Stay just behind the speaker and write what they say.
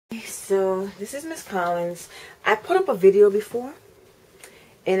so this is Miss Collins. I put up a video before,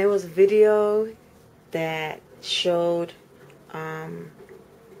 and it was a video that showed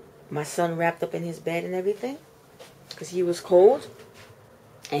my son wrapped up in his bed and everything because he was cold,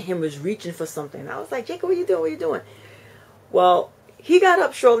 and him was reaching for something. I was like, Jacob, what are you doing? What are you doing? Well, he got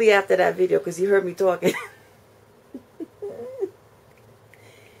up shortly after that video because he heard me talking.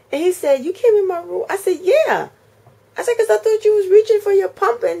 And he said, you came in my room? I said, yeah. I said, because I thought you was reaching for your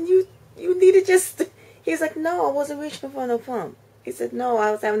pump and you needed just... He's like, no, I wasn't reaching for no pump. He said, no,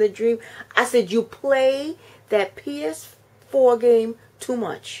 I was having a dream. I said, you play that PS4 game too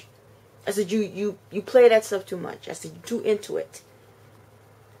much. I said, you play that stuff too much. I said, you're too into it.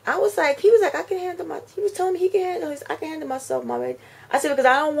 He was like, I can handle my... He was telling me he can handle his... I can handle myself, my baby. I said, because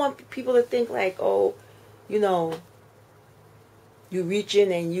I don't want people to think like, oh, you know... You reach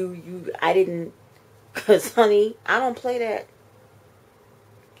in and I didn't, cause honey, I don't play that.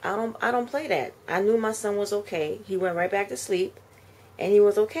 I don't play that. I knew my son was okay. He went right back to sleep, and he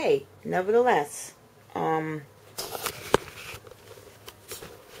was okay. Nevertheless, I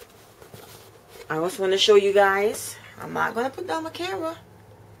also want to show you guys. I'm not gonna put down my camera.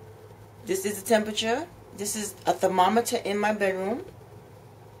 This is the temperature. This is a thermometer in my bedroom.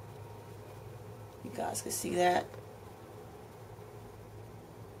 You guys can see that.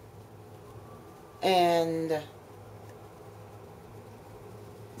 And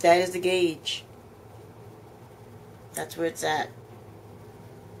that is the gauge. That's where it's at.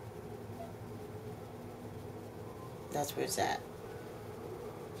 That's where it's at.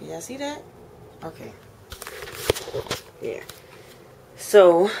 Can y'all see that? Okay. Yeah.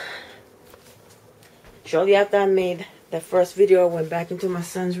 So, shortly after I made that first video, I went back into my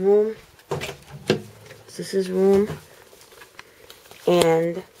son's room. This is his room.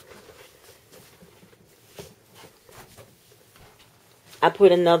 And I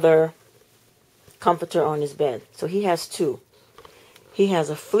put another comforter on his bed. So he has two. He has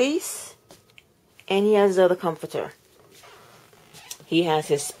a fleece and he has the other comforter. He has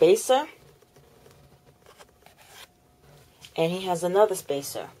his spacer and he has another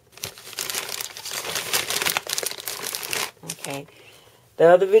spacer. Okay. The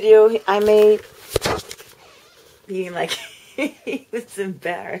other video I made, he he was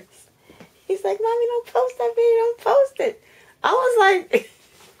embarrassed. He's like, Mommy, don't post that video, don't post it. I was like,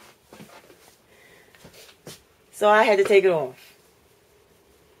 so I had to take it off.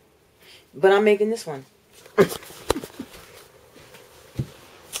 But I'm making this one.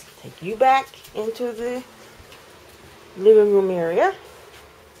 Take you back into the living room area.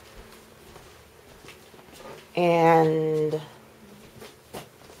 And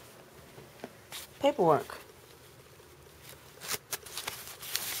paperwork.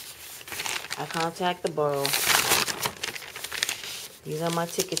 I contact the borough. These are my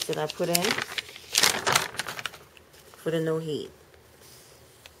tickets that I put in for the no heat.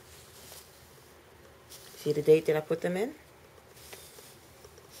 See the date that I put them in?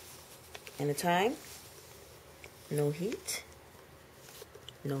 And the time? No heat.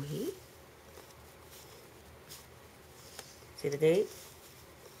 No heat. See the date?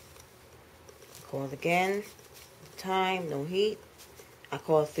 Call again. Time, no heat. I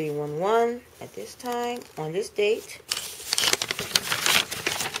call 311 at this time, on this date.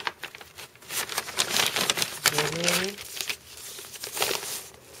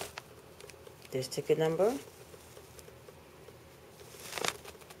 This ticket number. See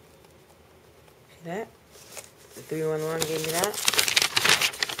that? The 311 gave me that.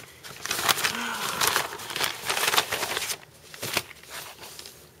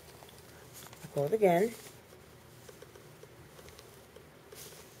 I called again.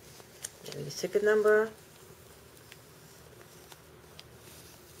 Give me the ticket number.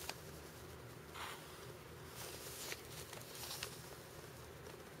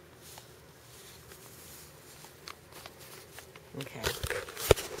 Okay.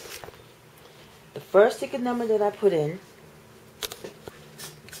 The first ticket number that I put in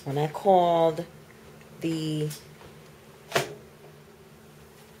when I called the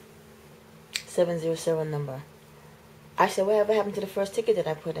 707 number, I said, whatever happened to the first ticket that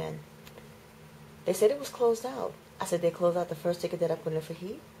I put in? They said it was closed out. I said, they closed out the first ticket that I put in for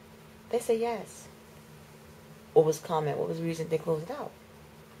heat? They said yes. What was the comment? What was the reason they closed it out?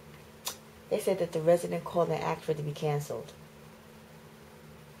 They said that the resident called and asked for it to be canceled.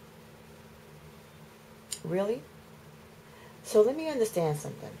 Really? So let me understand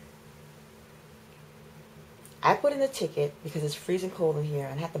something. I put in a ticket because it's freezing cold in here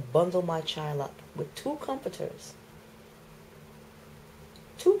and I had to bundle my child up with two comforters.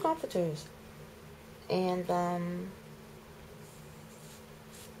 Two comforters. And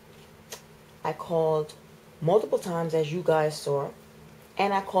I called multiple times, as you guys saw,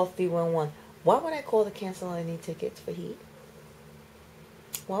 and I called 311. Why would I call to cancel any tickets for heat?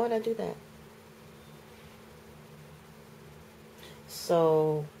 Why would I do that?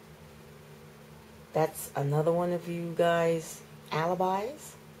 So that's another one of you guys'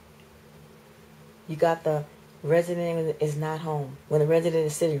 alibis. You got the resident is not home when the resident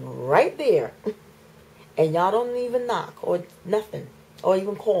is sitting right there, and y'all don't even knock or nothing or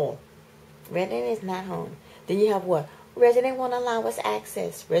even call. Resident is not home. Then you have what? Resident won't allow us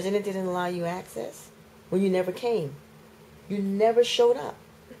access. Resident didn't allow you access when you never came. You never showed up.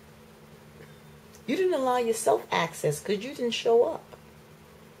 You didn't allow yourself access because you didn't show up.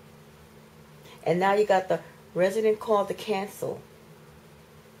 And now you got the resident called to cancel.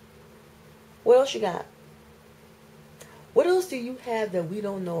 What else you got? What else do you have that we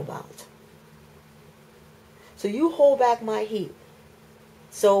don't know about? So you hold back my heat.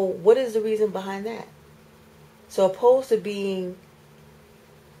 So what is the reason behind that? So opposed to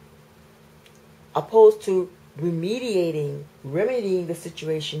remedying the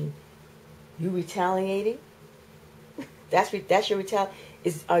situation, you retaliating? That's your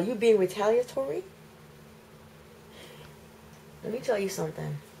are you being retaliatory? Let me tell you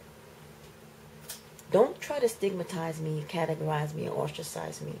something. Don't try to stigmatize me, categorize me, or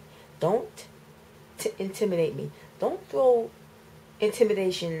ostracize me. Don't intimidate me. Don't throw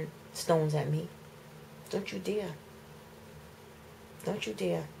intimidation stones at me. Don't you dare. Don't you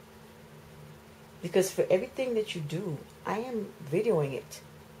dare. Because for everything that you do, I am videoing it.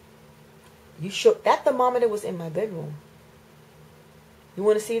 That thermometer was in my bedroom. You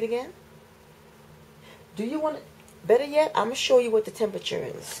want to see it again? Do you want to? Better yet, I'm going to show you what the temperature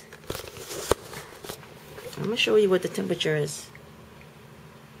is. I'm going to show you what the temperature is.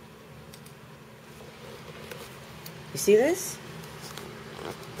 You see this?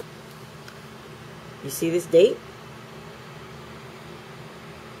 You see this date?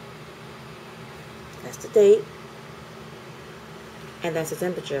 That's the date. And that's the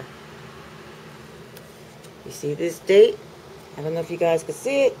temperature. You see this date? I don't know if you guys can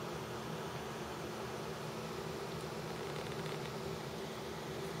see it.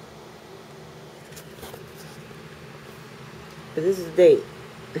 But this is the date.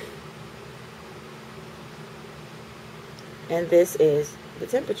 And this is the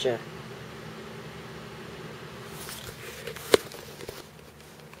temperature.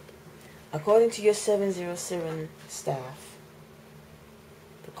 According to your 707 staff,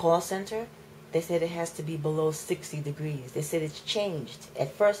 the call center, they said it has to be below 60 degrees. They said it's changed.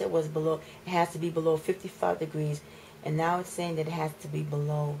 At first it has to be below 55 degrees, and now it's saying that it has to be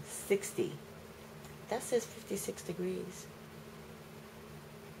below 60. That says 56 degrees.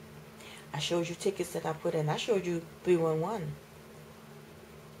 I showed you tickets that I put in. I showed you 311.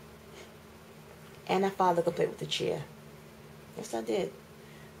 And I filed a complaint with the chair. Yes, I did.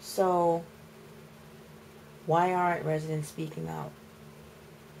 So, why aren't residents speaking out?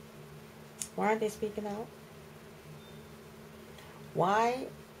 Why aren't they speaking out? Why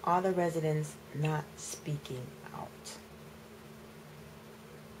are the residents not speaking out?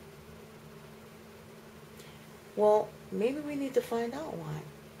 Well, maybe we need to find out why.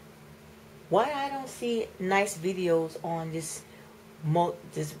 Why I don't see nice videos on this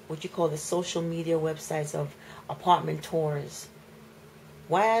what you call the social media websites of apartment tours.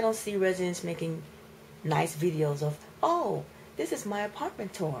 Why I don't see residents making nice videos of, oh, this is my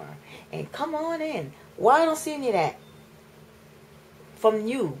apartment tour, and come on in. Why I don't see any of that from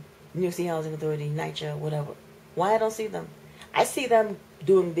you, New York City Housing Authority, Nycha, whatever? Why I don't see them? I see them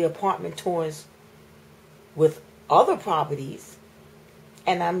doing the apartment tours with other properties,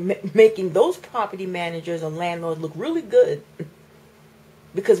 and I'm making those property managers or landlords look really good.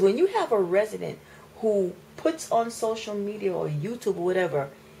 Because when you have a resident who puts on social media or YouTube or whatever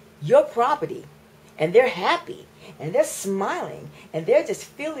your property, and they're happy, and they're smiling, and they're just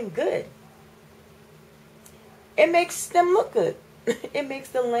feeling good, it makes them look good. It makes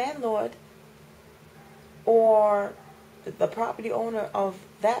the landlord or the property owner of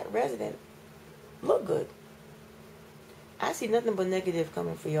that resident look good. I see nothing but negative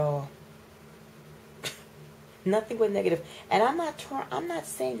coming for y'all. Nothing but negative. And I'm not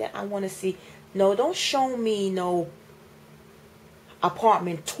saying that I want to see. No, don't show me no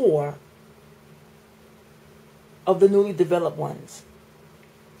apartment tour of the newly developed ones.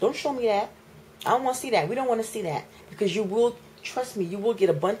 Don't show me that. I don't want to see that. We don't want to see that. Because you will, trust me, you will get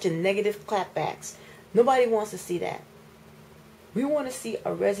a bunch of negative clapbacks. Nobody wants to see that. We want to see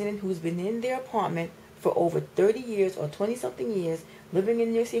a resident who's been in their apartment for over 30 years or 20-something years, living in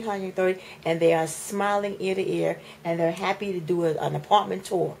New York City Housing Authority, and they are smiling ear to ear, and they're happy to do an apartment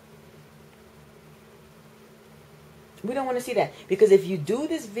tour. We don't want to see that. Because if you do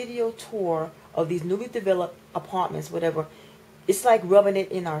this video tour of these newly developed apartments, whatever, it's like rubbing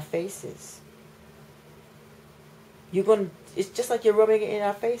it in our faces. It's just like you're rubbing it in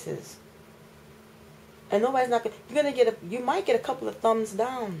our faces. And nobody's not gonna, you might get a couple of thumbs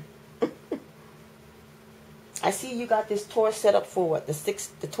down. I see you got this tour set up for what, the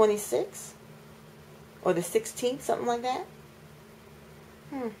 26th? Or the 16th, something like that?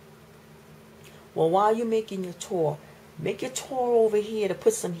 Well, while you're making your tour, make your tour over here to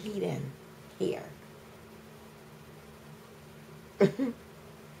put some heat in. Here.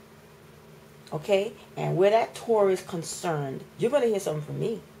 Okay? And where that tour is concerned, you're going to hear something from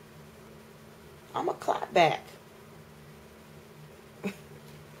me. I'm going to clap back.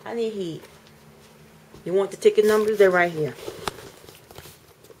 I need heat. You want the ticket numbers? They're right here.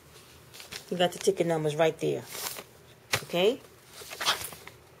 You got the ticket numbers right there. Okay?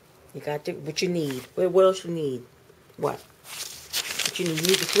 You got what you need. What else you need? What? What you need? You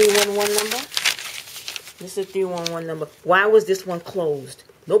need the 311 number? This is the 311 number. Why was this one closed?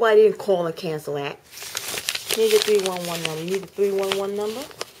 Nobody didn't call and cancel that. You need the 311 number. You need the 311 number?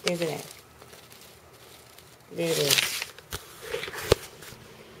 Where's it at? There it is.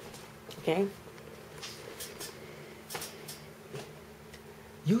 Okay?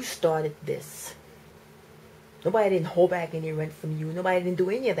 You started this. Nobody didn't hold back any rent from you. Nobody didn't do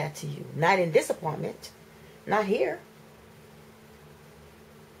any of that to you. Not in this apartment. Not here.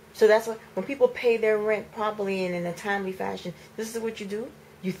 So that's why when people pay their rent properly and in a timely fashion, this is what you do.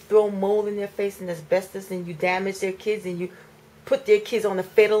 You throw mold in their face and asbestos and you damage their kids and you put their kids on the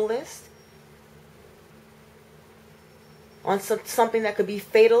fatal list. On something that could be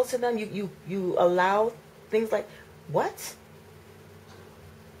fatal to them. You allow things like, what?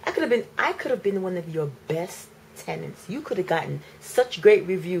 I could have been one of your best tenants. You could have gotten such great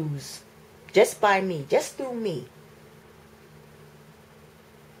reviews just by me, just through me.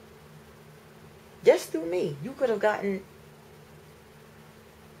 Just through me. You could have gotten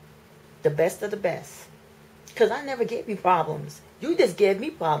the best of the best. Because I never gave you problems. You just gave me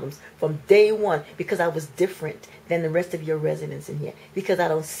problems from day one because I was different than the rest of your residents in here. Because I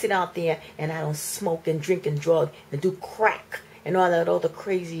don't sit out there and I don't smoke and drink and drug and do crack and all that other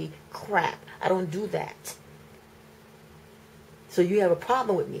crazy crap. I don't do that. So you have a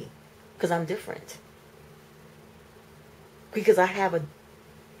problem with me because I'm different. Because I have a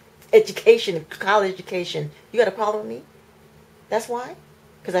education, college education. You got a problem with me? That's why?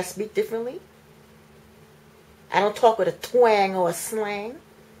 Because I speak differently? I don't talk with a twang or a slang.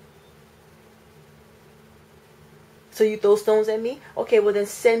 So you throw stones at me? Okay, well then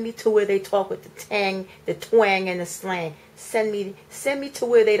send me to where they talk with the tang, the twang, and the slang. Send me to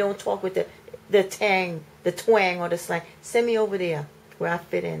where they don't talk with the tang, the twang, or the slang. Send me over there where I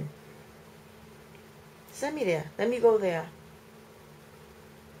fit in. Send me there. Let me go there.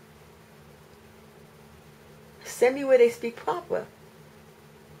 Send me where they speak proper.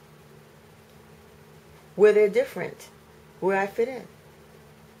 Where they're different. Where I fit in.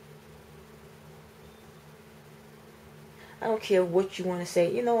 I don't care what you want to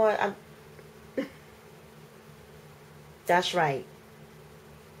say. You know what? That's right.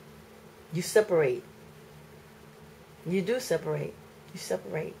 You separate. You do separate. You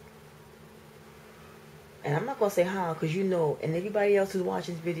separate. And I'm not going to say how, because you know, and everybody else who's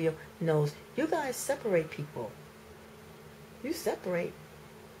watching this video knows, you guys separate people. You separate.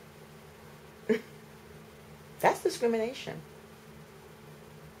 That's discrimination.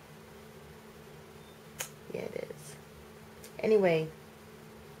 Yeah, it is. Anyway,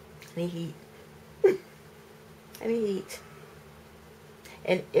 I need heat. I need heat.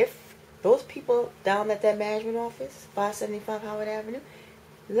 And if those people down at that management office, 575 Howard Avenue,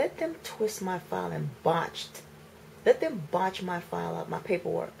 let them twist my file and let them botch my file up, my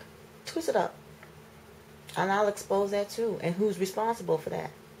paperwork. Twist it up. And I'll expose that too. And who's responsible for that?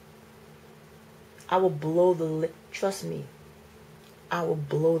 I will blow the lid. Trust me. I will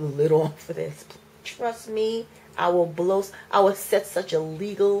blow the lid off of this. Trust me. I will set such a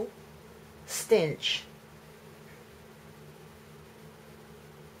legal stench.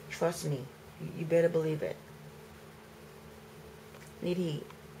 Trust me. You better believe it. Need heat.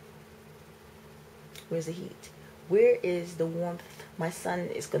 Where's the heat? Where is the warmth? My son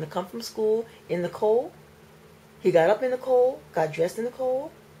is going to come from school in the cold. He got up in the cold, got dressed in the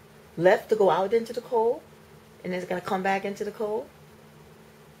cold, left to go out into the cold, and is going to come back into the cold.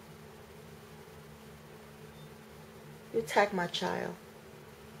 You attack my child.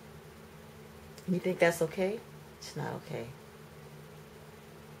 You think that's okay? It's not okay.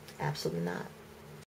 Absolutely not.